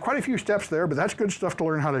 and there's quite a few steps there, but that's good stuff to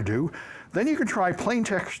learn how to do. Then you can try plain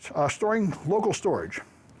text storing local storage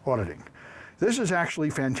auditing. This is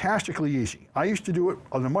actually fantastically easy. I used to do it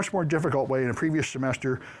in a much more difficult way in a previous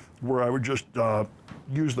semester, where I would just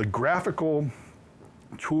use the graphical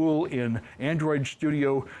tool in Android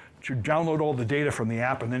Studio to download all the data from the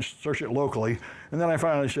app and then search it locally. And then I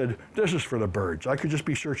finally said, this is for the birds. I could just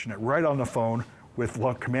be searching it right on the phone with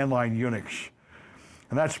command line Unix.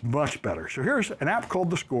 And that's much better. So here's an app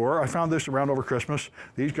called The Score. I found this around over Christmas.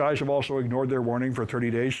 These guys have also ignored their warning for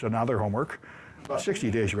 30 days, so now they're homework. About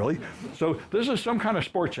 60 days, really. So this is some kind of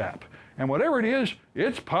sports app. And whatever it is,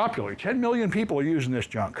 it's popular. 10 million people are using this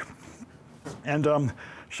junk. And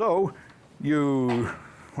so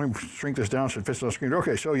let me shrink this down so it fits on the screen.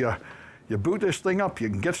 Okay, so you boot this thing up, you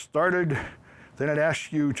can get started, then it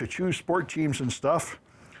asks you to choose sport teams and stuff,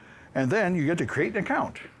 and then you get to create an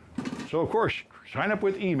account. So of course, sign up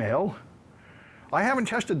with email. I haven't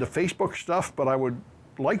tested the Facebook stuff, but I would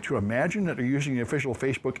like to imagine that they're using the official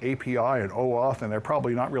Facebook API and OAuth, and they're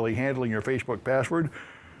probably not really handling your Facebook password.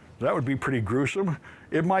 That would be pretty gruesome.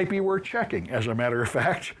 It might be worth checking, as a matter of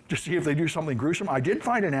fact, to see if they do something gruesome. I did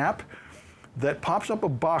find an app that pops up a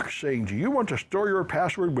box saying, do you want to store your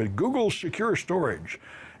password with Google's secure storage?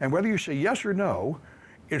 And whether you say yes or no,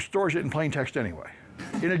 it stores it in plain text anyway.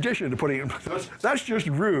 In addition to putting it, that's just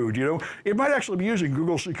rude, you know. It might actually be using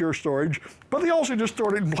Google Secure Storage, but they also just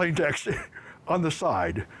stored it in plain text on the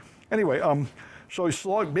side. Anyway, so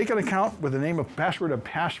make an account with the name of password,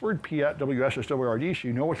 P@WSSWRD, so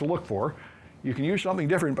you know what to look for. You can use something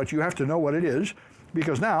different, but you have to know what it is,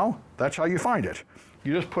 because now that's how you find it.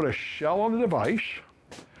 You just put a shell on the device,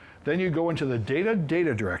 then you go into the data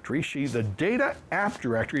directory. See, the data app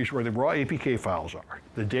directory is where the raw APK files are.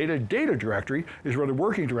 The data directory is where the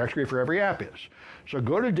working directory for every app is. So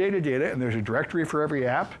go to data, and there's a directory for every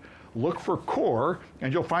app. Look for core,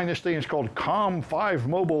 and you'll find this thing is called COM5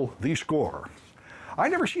 Mobile, the score. I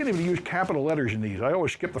never see anybody use capital letters in these. I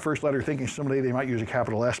always skip the first letter thinking someday they might use a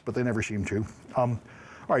capital S, but they never seem to. All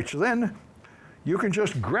right, so then you can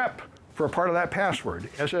just grep for a part of that password.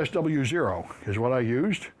 SSW0 is what I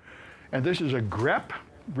used. And this is a grep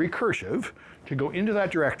recursive to go into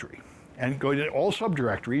that directory and go to all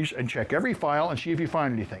subdirectories and check every file and see if you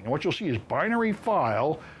find anything. And what you'll see is binary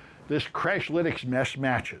file, this Crashlytics mess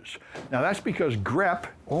matches. Now that's because grep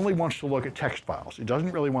only wants to look at text files. It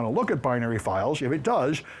doesn't really want to look at binary files. If it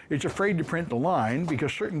does, it's afraid to print the line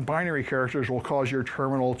because certain binary characters will cause your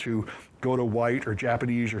terminal to go to white or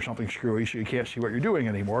Japanese or something screwy so you can't see what you're doing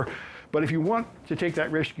anymore. But if you want to take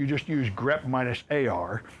that risk, you just use grep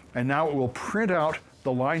 -AR, and now it will print out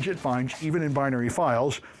the lines it finds, even in binary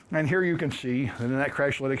files. And here you can see that in that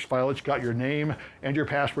Crashlytics file, it's got your name and your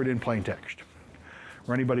password in plain text,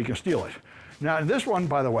 or anybody can steal it. Now, in this one,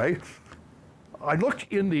 by the way, I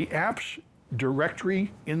looked in the apps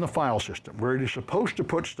directory in the file system where it is supposed to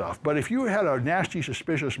put stuff. But if you had a nasty,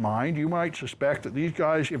 suspicious mind, you might suspect that these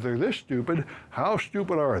guys, if they're this stupid, how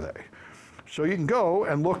stupid are they? So you can go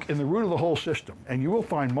and look in the root of the whole system, and you will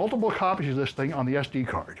find multiple copies of this thing on the SD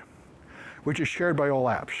card, which is shared by all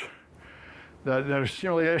apps. There's a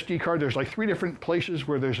simulated SD card. There's like 3 different places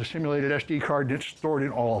where there's a simulated SD card, and it's stored in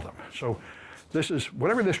all of them. So this is,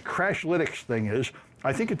 whatever this Crashlytics thing is,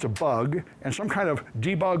 I think it's a bug, and some kind of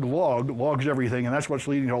debug log logs everything, and that's what's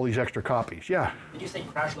leading to all these extra copies. Yeah? Did you say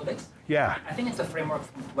Crashlytics? Yeah. I think it's a framework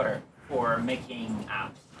from Twitter for making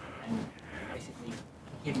apps and basically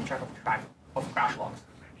keeping track of crash logs.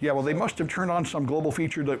 Yeah, well, they must have turned on some global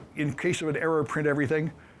feature that, in case of an error, print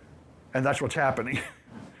everything, and that's what's happening.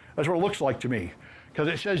 That's what it looks like to me, because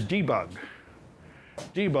it says debug,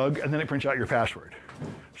 and then it prints out your password.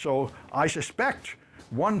 So I suspect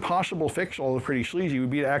one possible fix, although pretty sleazy, would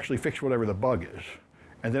be to actually fix whatever the bug is,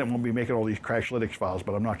 and then it won't be making all these Crashlytics files,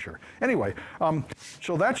 but I'm not sure. Anyway,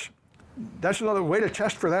 so that's another way to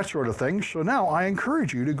test for that sort of thing. So now I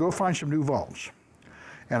encourage you to go find some new vulns.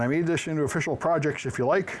 And I made this into official projects if you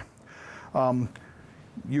like.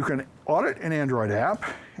 You can audit an Android app,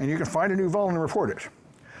 and you can find a new vuln and report it.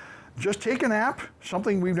 Just take an app,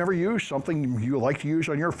 something we've never used, something you like to use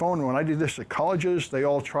on your phone. When I did this at colleges, they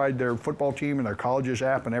all tried their football team and their college's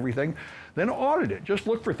app and everything. Then audit it. Just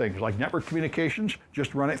look for things like network communications.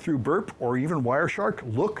 Just run it through Burp or even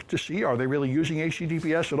Wireshark. Look to see, are they really using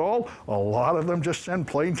HTTPS at all? A lot of them just send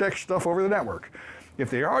plain text stuff over the network. If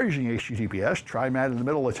they are using HTTPS, try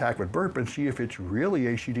man-in-the-middle attack with Burp and see if it's really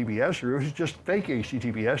HTTPS or if it's just fake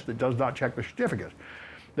HTTPS that does not check the certificate.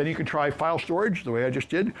 Then you can try file storage, the way I just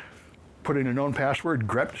did. Put in a known password,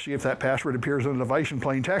 grep, to see if that password appears on the device in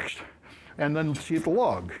plain text, and then see if the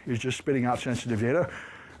log is just spitting out sensitive data.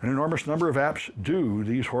 An enormous number of apps do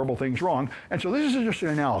these horrible things wrong, and so this is just an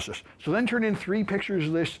analysis. So then turn in 3 pictures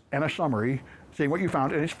of this and a summary saying what you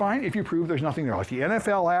found, and it's fine if you prove there's nothing there. Like the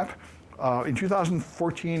NFL app, in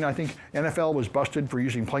 2014, I think NFL was busted for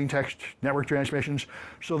using plain text network transmissions,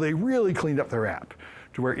 so they really cleaned up their app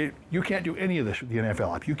to where you can't do any of this with the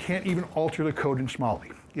NFL app. You can't even alter the code in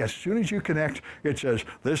Smalley. As soon as you connect, it says,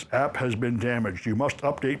 this app has been damaged. You must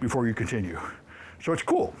update before you continue. So it's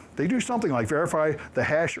cool. They do something like verify the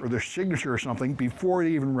hash or their signature or something before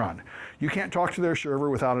they even run. You can't talk to their server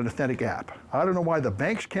without an authentic app. I don't know why the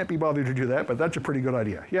banks can't be bothered to do that, but that's a pretty good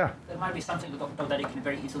idea. Yeah? There might be something that you can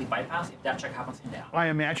very easily bypass if that check happens in the app. I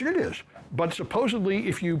imagine it is. But supposedly,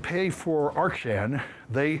 if you pay for Arcsan,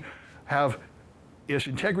 they have is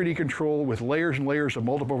integrity control with layers and layers of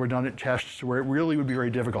multiple redundant tests where it really would be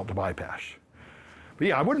very difficult to bypass. But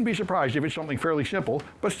yeah, I wouldn't be surprised if it's something fairly simple,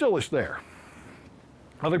 but still it's there.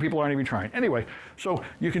 Other people aren't even trying. Anyway, so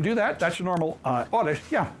you can do that. That's a normal audit.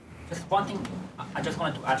 Yeah? Just one thing I just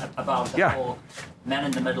wanted to add about the whole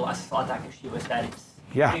man-in-the-middle SSL attack issue is that it's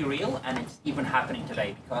very real and it's even happening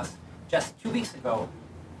today because just 2 weeks ago,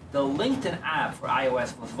 the LinkedIn app for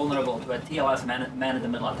iOS was vulnerable to a TLS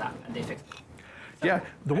man-in-the-middle attack, and they fixed it. So yeah,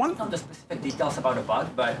 the one. I don't know the specific details about the bug,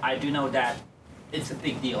 but I do know that it's a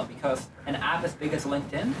big deal because an app as big as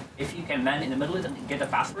LinkedIn, if you can man in the middle of it and get a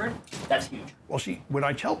password, that's huge. Well, see, when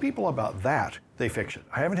I tell people about that, they fix it.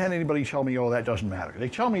 I haven't had anybody tell me, oh, that doesn't matter. They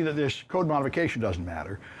tell me that this code modification doesn't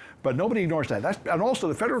matter, but nobody ignores that. And also,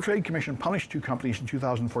 the Federal Trade Commission punished 2 companies in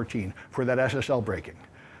 2014 for that SSL breaking.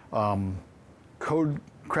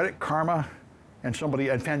 Credit Karma and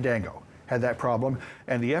Fandango had that problem,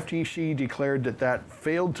 and the FTC declared that that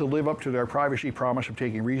failed to live up to their privacy promise of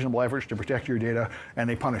taking reasonable efforts to protect your data, and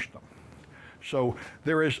they punished them. So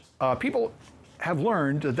there is, people have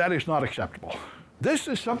learned that that is not acceptable. This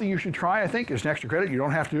is something you should try, I think, as an extra credit. You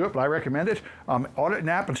don't have to do it, but I recommend it. Audit an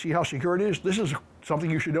app and see how secure it is. This is something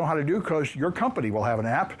you should know how to do because your company will have an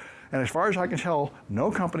app, and as far as I can tell, no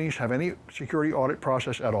companies have any security audit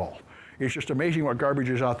process at all. It's just amazing what garbage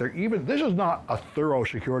is out there. Even this is not a thorough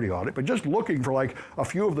security audit, but just looking for like a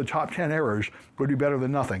few of the top 10 errors would be better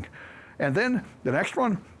than nothing. And then the next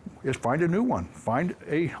one is find a new one. Find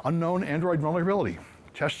a unknown Android vulnerability.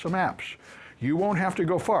 Test some apps. You won't have to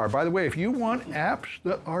go far. By the way, if you want apps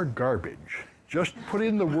that are garbage, just put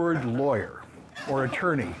in the word lawyer or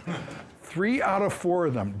attorney. 3 out of 4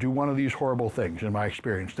 of them do one of these horrible things in my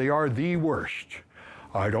experience. They are the worst.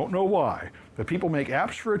 I don't know why, but people make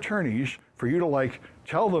apps for attorneys for you to like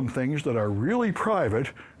tell them things that are really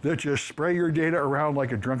private that just spray your data around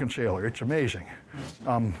like a drunken sailor. It's amazing.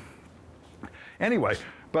 Anyway,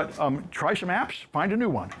 but try some apps, find a new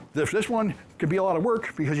one. This one could be a lot of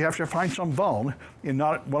work because you have to find some vuln in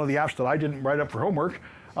not one of the apps that I didn't write up for homework.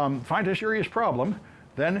 Find a serious problem,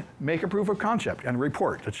 then make a proof of concept and a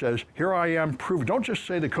report that says, here I am, proof. Don't just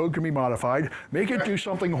say the code can be modified, make it do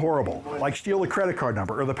something horrible, like steal the credit card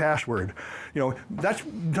number or the password. You know, that's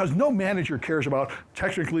because no manager cares about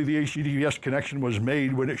technically the HTTPS connection was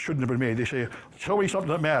made when it shouldn't have been made. They say, show me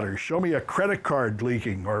something that matters. Show me a credit card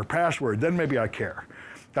leaking or a password, then maybe I care.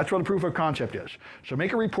 That's what a proof of concept is. So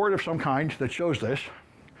make a report of some kind that shows this,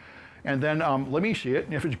 and then let me see it,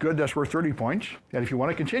 and if it's good, that's worth 30 points. And if you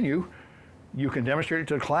want to continue, you can demonstrate it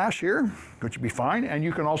to the class here, which would be fine, and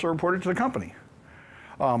you can also report it to the company.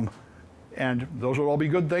 And those would all be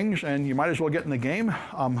good things, and you might as well get in the game.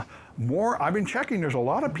 I've been checking, there's a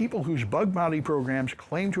lot of people whose bug bounty programs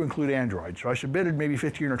claim to include Android. So I submitted maybe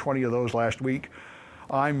 15 or 20 of those last week.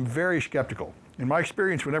 I'm very skeptical. In my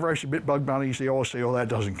experience, whenever I submit bug bounties, they always say, oh, that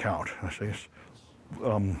doesn't count. I say,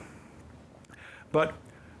 but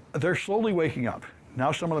they're slowly waking up.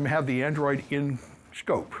 Now some of them have the Android in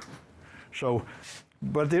scope. So,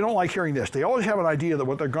 but they don't like hearing this. They always have an idea that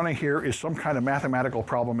what they're going to hear is some kind of mathematical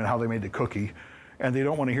problem in how they made the cookie, and they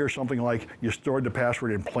don't want to hear something like you stored the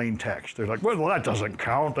password in plain text. They're like, well, that doesn't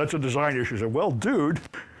count. That's a design issue. So, well, dude,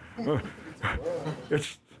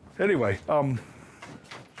 anyway.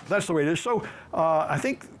 That's the way it is. So I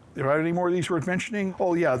think, do I have any more of these worth mentioning?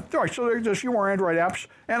 Oh yeah, all right, so there's a few more Android apps,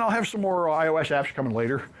 and I'll have some more iOS apps coming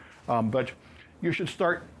later. But you should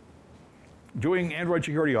start doing Android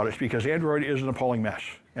security audits because Android is an appalling mess.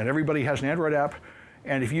 And everybody has an Android app,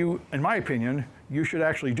 and if you, in my opinion, you should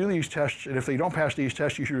actually do these tests, and if they don't pass these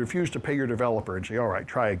tests, you should refuse to pay your developer and say, all right,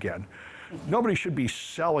 try again. Nobody should be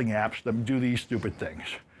selling apps that do these stupid things,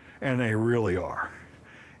 and they really are.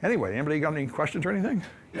 Anyway, anybody got any questions or anything?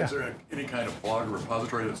 Yeah. Is there any kind of blog or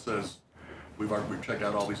repository that says we've checked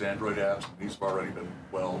out all these Android apps and these have already been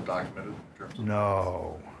well documented in terms of?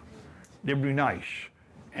 No, it would be nice.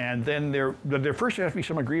 And then there first has to be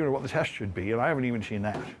some agreement on what the test should be, and I haven't even seen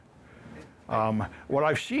that. What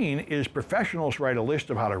I've seen is professionals write a list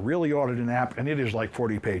of how to really audit an app, and it is like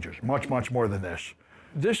 40 pages, much, much more than this.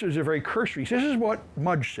 This is a very cursory, this is what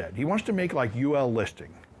Mudge said. He wants to make like UL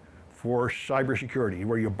listing for cybersecurity,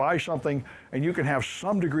 where you buy something and you can have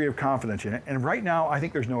some degree of confidence in it. And right now, I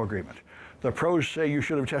think there's no agreement. The pros say you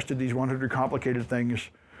should have tested these 100 complicated things.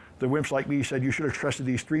 The wimps like me said you should have tested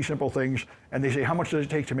these 3 simple things. And they say, how much does it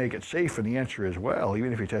take to make it safe? And the answer is, well,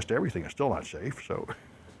 even if you test everything, it's still not safe. So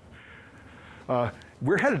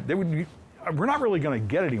we're headed, we're not really going to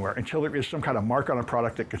get anywhere until there is some kind of mark on a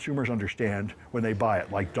product that consumers understand when they buy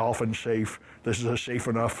it, like Dolphin Safe. This is a safe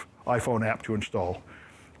enough iPhone app to install.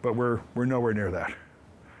 But we're nowhere near that.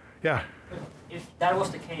 Yeah? If that was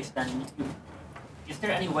the case, then is there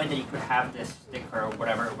any way that you could have this sticker or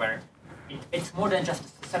whatever where it's more than just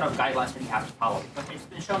a set of guidelines that you have to follow? Because it's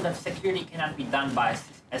been shown that security cannot be done by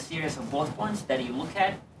a series of bullet points that you look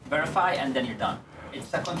at, verify, and then you're done.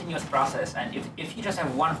 It's a continuous process, and if you just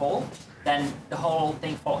have one hole, then the whole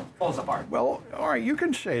thing falls apart. Well, all right, you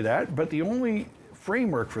can say that, but the only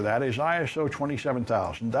framework for that is ISO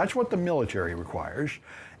 27000. That's what the military requires.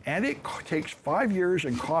 And it takes 5 years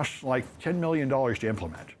and costs like $10 million to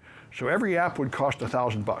implement. So every app would cost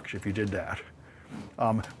 $1,000 if you did that,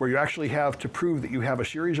 where you actually have to prove that you have a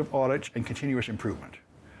series of audits and continuous improvement.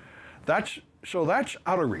 So that's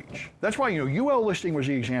out of reach. That's why, UL listing was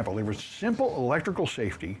the example. There was simple electrical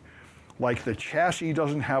safety, like the chassis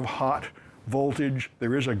doesn't have hot voltage,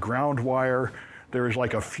 there is a ground wire, there is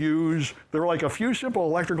like a fuse. There were like a few simple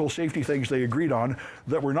electrical safety things they agreed on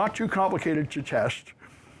that were not too complicated to test,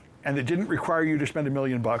 and it didn't require you to spend $1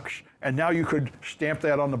 million, and now you could stamp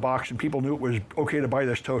that on the box and people knew it was okay to buy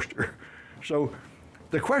this toaster. So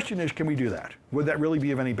the question is, can we do that? Would that really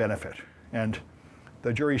be of any benefit? And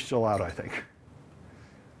the jury's still out, I think.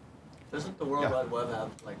 Doesn't the World Wide Web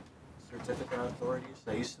have like certificate authorities?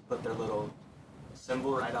 They used to put their little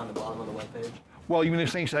symbol right on the bottom of the web page. Well, you mean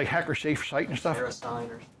these things like hacker safe site and stuff? Sign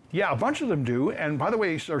or Yeah, a bunch of them do. And by the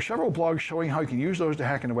way, there are several blogs showing how you can use those to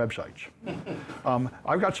hack into websites.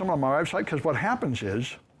 I've got some on my website because what happens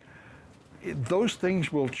is those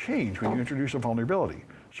things will change when you introduce a vulnerability.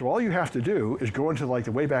 So all you have to do is go into like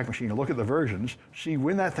the Wayback Machine and look at the versions, see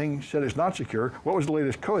when that thing said it's not secure, what was the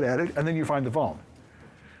latest code added, and then you find the vuln.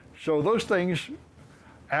 So those things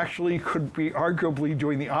actually could be arguably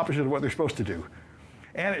doing the opposite of what they're supposed to do.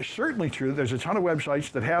 And it's certainly true that there's a ton of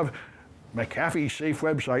websites that have McAfee safe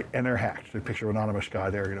website and they're hacked. The picture of an anonymous guy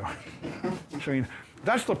there, So I mean,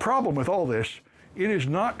 that's the problem with all this. It is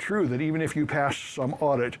not true that even if you pass some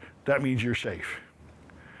audit, that means you're safe.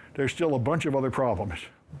 There's still a bunch of other problems,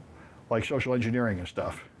 like social engineering and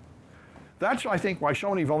stuff. That's, I think, why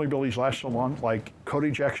so many vulnerabilities last so long, like code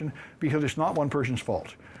injection, because it's not one person's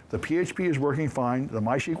fault. The PHP is working fine, the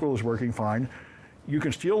MySQL is working fine. You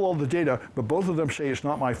can steal all the data, but both of them say it's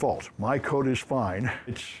not my fault. My code is fine.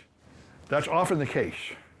 That's often the case.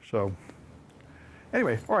 So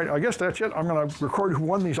anyway, all right, I guess that's it. I'm going to record who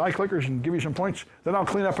won these iClickers and give you some points. Then I'll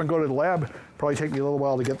clean up and go to the lab. Probably take me a little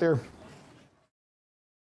while to get there.